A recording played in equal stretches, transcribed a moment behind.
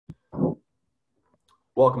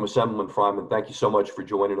Welcome, Assemblyman Freiman. Thank you so much for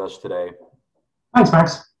joining us today. Thanks,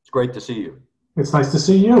 Max. It's great to see you. It's nice to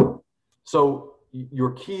see you. So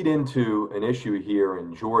you're keyed into an issue here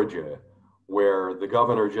in Georgia where the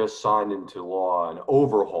governor just signed into law an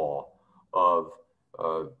overhaul of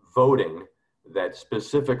voting that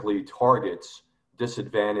specifically targets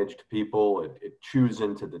disadvantaged people. It chews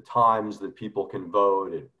into the times that people can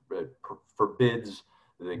vote. It forbids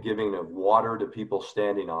the giving of water to people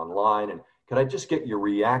standing online. And could I just get your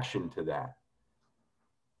reaction to that?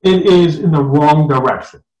 It is in the wrong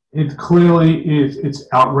direction. It clearly is. It's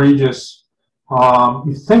outrageous.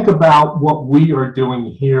 You think about what we are doing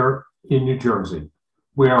here in New Jersey,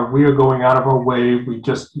 where we are going out of our way. We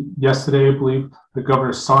just yesterday, I believe, the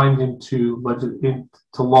governor signed into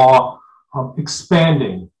law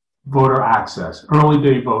expanding voter access,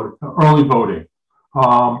 early voting.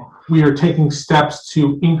 We are taking steps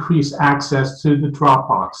to increase access to the drop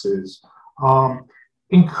boxes,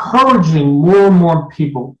 encouraging more and more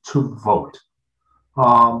people to vote,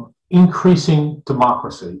 increasing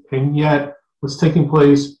democracy. And yet, what's taking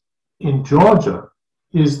place in Georgia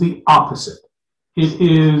is the opposite. It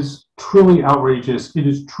is truly outrageous. It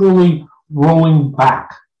is truly rolling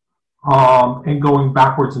back and going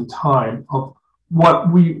backwards in time of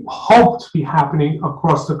what we hope to be happening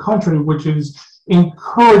across the country, which is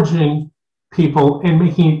encouraging people and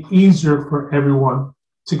making it easier for everyone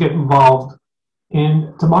to get involved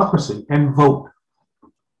in democracy and vote.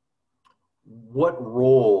 What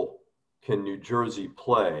role can New Jersey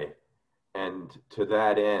play? And to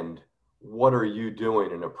that end, what are you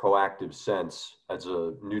doing in a proactive sense as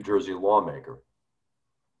a New Jersey lawmaker?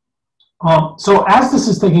 So as this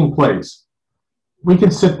is taking place, we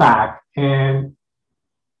can sit back and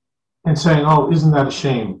saying, "Oh, isn't that a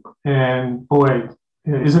shame?" And boy,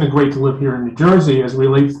 isn't it great to live here in New Jersey as it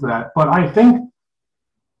relates to that? But I think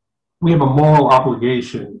we have a moral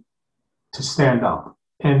obligation to stand up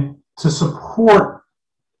and to support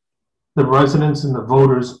the residents and the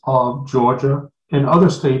voters of Georgia and other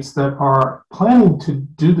states that are planning to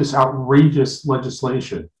do this outrageous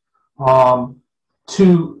legislation,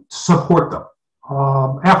 to support them.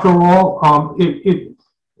 After all,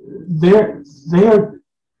 they're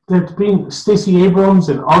being Stacey Abrams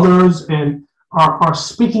and others and are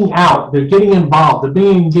speaking out. They're getting involved. They're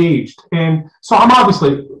being engaged. And so I'm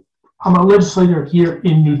a legislator here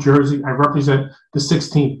in New Jersey. I represent the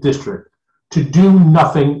 16th district. To do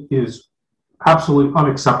nothing is absolutely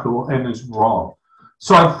unacceptable and is wrong.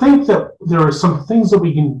 So I think that there are some things that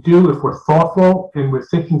we can do if we're thoughtful and we're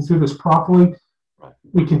thinking through this properly.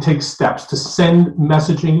 We can take steps to send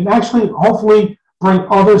messaging and actually hopefully bring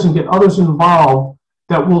others and get others involved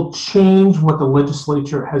that will change what the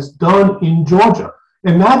legislature has done in Georgia.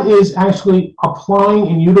 And that is actually applying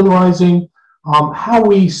and utilizing how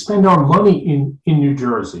we spend our money in New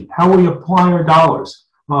Jersey, how we apply our dollars.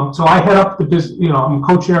 So I head up the business, I'm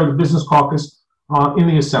co-chair of the business caucus in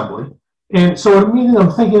the assembly. And so immediately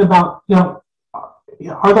I'm thinking about,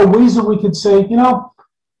 are there ways that we could say,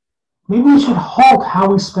 maybe we should halt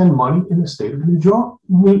how we spend money in the state of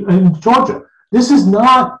Georgia. This is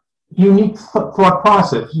not unique thought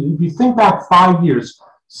process. If you think back 5 years,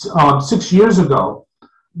 6 years ago,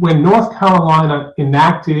 when North Carolina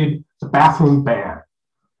enacted the bathroom ban,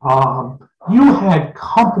 you had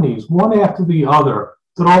companies, one after the other,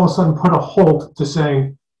 that all of a sudden put a halt to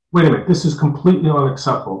saying, wait a minute, this is completely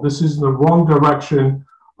unacceptable. This is in the wrong direction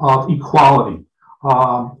of equality.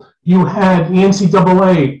 You had the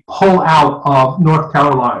NCAA pull out of North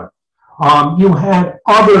Carolina. You had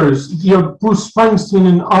others, Bruce Springsteen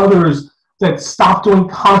and others that stopped doing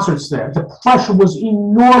concerts there. The pressure was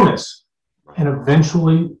enormous. And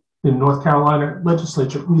eventually, the North Carolina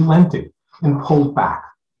legislature relented and pulled back.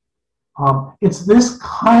 It's this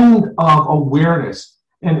kind of awareness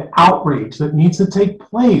and outrage that needs to take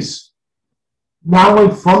place, not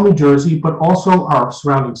only from New Jersey, but also our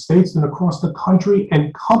surrounding states and across the country,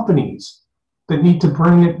 and companies that need to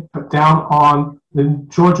bring it down on the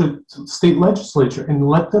Georgia state legislature and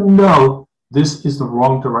let them know this is the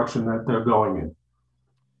wrong direction that they're going in.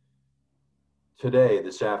 Today,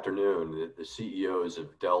 this afternoon, the CEOs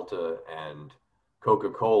of Delta and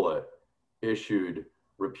Coca-Cola issued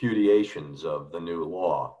repudiations of the new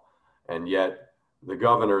law. And yet the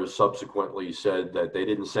governor subsequently said that they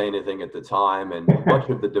didn't say anything at the time. And much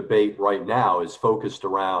of the debate right now is focused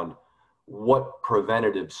around what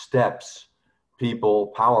preventative steps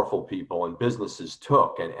powerful people and businesses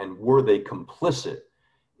took, and were they complicit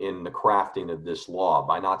in the crafting of this law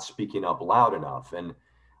by not speaking up loud enough. And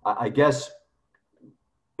I guess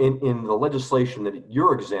in the legislation that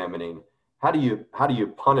you're examining, how do you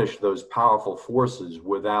punish those powerful forces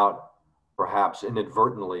without perhaps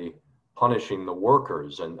inadvertently punishing the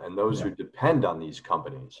workers and those who depend on these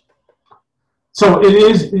companies. So it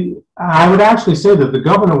is, I would actually say that the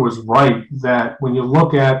governor was right that when you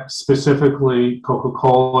look at specifically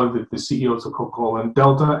Coca-Cola, the CEOs of Coca-Cola and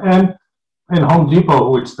Delta and Home Depot,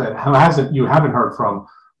 which you haven't heard from,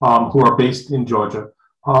 who are based in Georgia.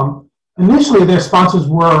 Initially, their responses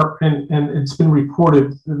were, and it's been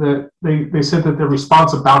reported that they said that their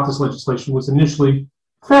response about this legislation was initially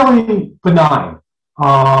fairly benign.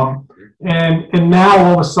 And now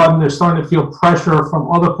all of a sudden they're starting to feel pressure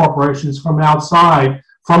from other corporations from outside,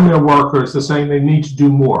 from their workers. They're saying they need to do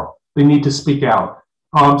more. They need to speak out.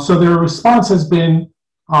 So their response has been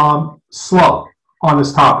slow on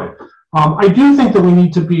this topic. I do think that we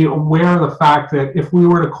need to be aware of the fact that if we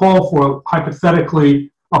were to call for, hypothetically,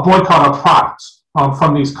 a boycott of products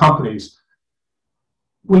from these companies,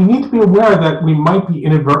 we need to be aware that we might be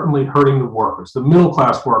inadvertently hurting the workers, the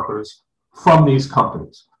middle-class workers from these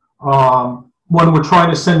companies. When we're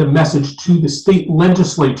trying to send a message to the state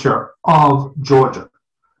legislature of Georgia.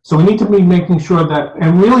 So we need to be making sure that,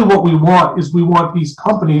 and really what we want is we want these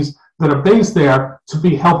companies that are based there to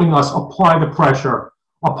be helping us apply the pressure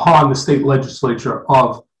upon the state legislature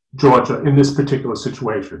of Georgia in this particular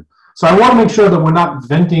situation. So I want to make sure that we're not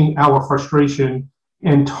venting our frustration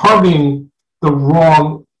and targeting the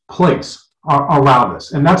wrong place around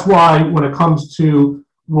us. And that's why when it comes to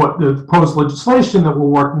what the proposed legislation that we're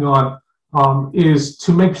working on is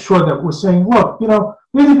to make sure that we're saying, look, we have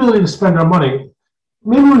the ability to spend our money.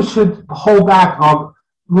 Maybe we should hold back on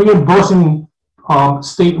reimbursing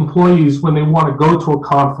state employees when they want to go to a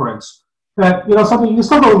conference. That, something you can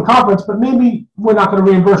still go to a conference, but maybe we're not going to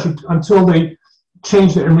reimburse you until they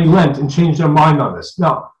change and relent and change their mind on this.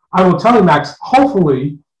 Now, I will tell you, Max,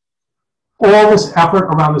 hopefully all this effort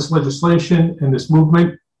around this legislation and this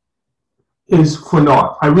movement is for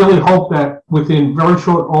naught. I really hope that within very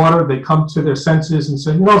short order, they come to their senses and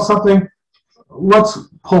say, something, let's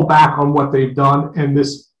pull back on what they've done and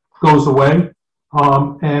this goes away.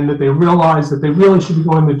 And that they realize that they really should be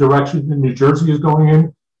going the direction that New Jersey is going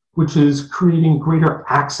in, which is creating greater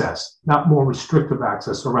access, not more restrictive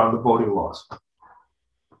access around the voting laws.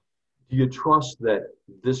 Do you trust that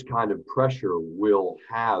this kind of pressure will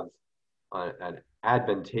have an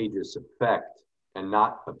advantageous effect and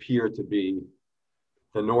not appear to be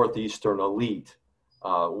the Northeastern elite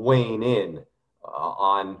weighing in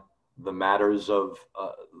on the matters of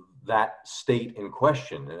that state in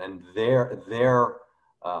question and their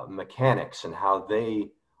mechanics and how they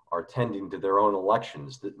are tending to their own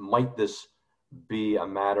elections? That might this be a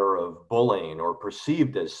matter of bullying or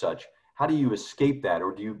perceived as such? How do you escape that?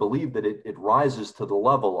 Or do you believe that it rises to the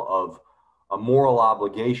level of a moral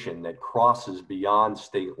obligation that crosses beyond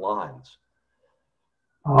state lines?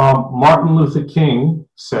 Martin Luther King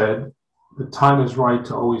said, the time is right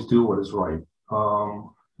to always do what is right.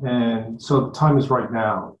 And so the time is right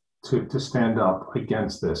now to stand up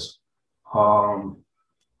against this. And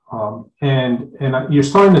you're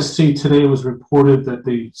starting to see, today it was reported that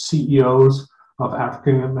the CEOs of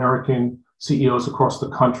African-American CEOs across the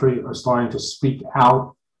country are starting to speak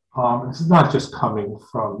out. This is not just coming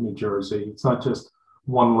from New Jersey. It's not just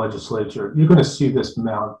one legislature. You're going to see this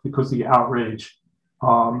mount because the outrage,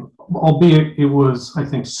 albeit it was, I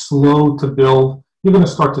think, slow to build, you're going to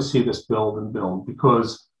start to see this build and build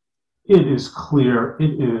because it is clear,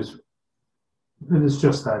 it is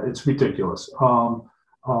just that. It's ridiculous.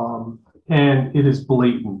 And it is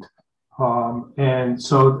blatant. And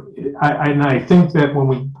so I think that when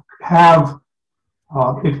we have,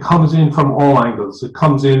 it comes in from all angles. It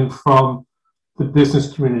comes in from the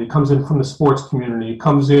business community. It comes in from the sports community. It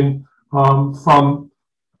comes in from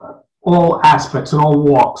all aspects and all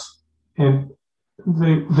walks. And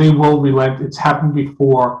they will relent. It's happened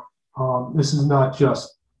before. This is not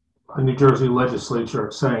just a New Jersey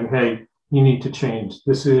legislature saying, hey, you need to change.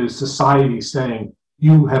 This is society saying,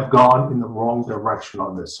 you have gone in the wrong direction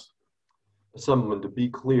on this. Assemblyman, to be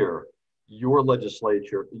clear, your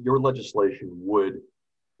legislation would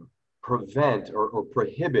prevent or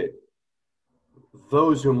prohibit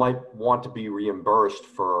those who might want to be reimbursed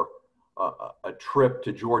for a trip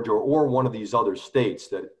to Georgia or one of these other states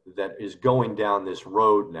that is going down this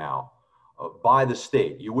road now by the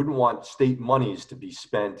state. You wouldn't want state monies to be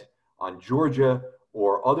spent on Georgia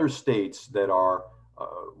or other states that are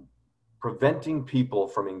preventing people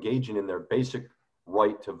from engaging in their basic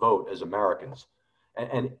right to vote as Americans.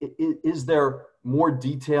 And is there more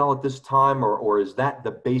detail at this time, or is that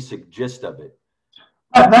the basic gist of it?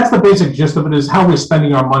 That's the basic gist of it, is how we're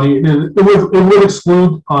spending our money. It would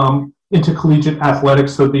exclude intercollegiate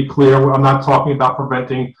athletics, so to be clear. I'm not talking about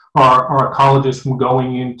preventing our colleges from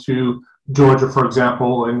going into Georgia, for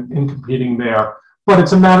example, and competing there. But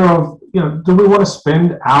it's a matter of, do we want to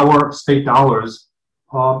spend our state dollars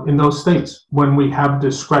in those states when we have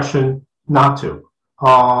discretion not to?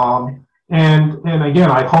 And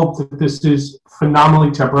again, I hope that this is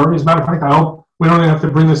phenomenally temporary. As a matter of fact, I hope we don't even have to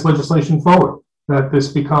bring this legislation forward, that this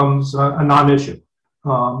becomes a non-issue.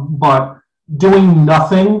 But doing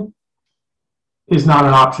nothing is not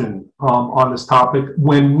an option on this topic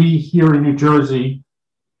when we here in New Jersey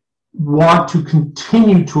want to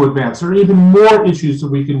continue to advance. There are even more issues that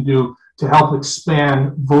we can do to help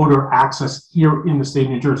expand voter access here in the state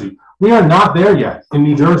of New Jersey. We are not there yet in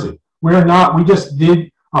New Jersey. We are not. We just did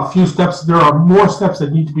a few steps. There are more steps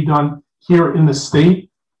that need to be done here in the state.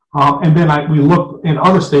 And then we look in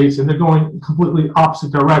other states and they're going completely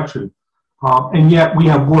opposite direction. And yet we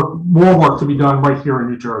have more work to be done right here in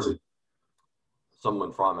New Jersey.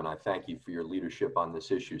 Assemblyman Freiman, I thank you for your leadership on this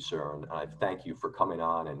issue, sir. And I thank you for coming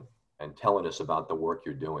on and telling us about the work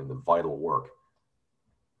you're doing, the vital work.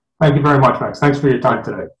 Thank you very much, Max. Thanks for your time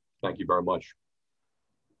today. Thank you very much.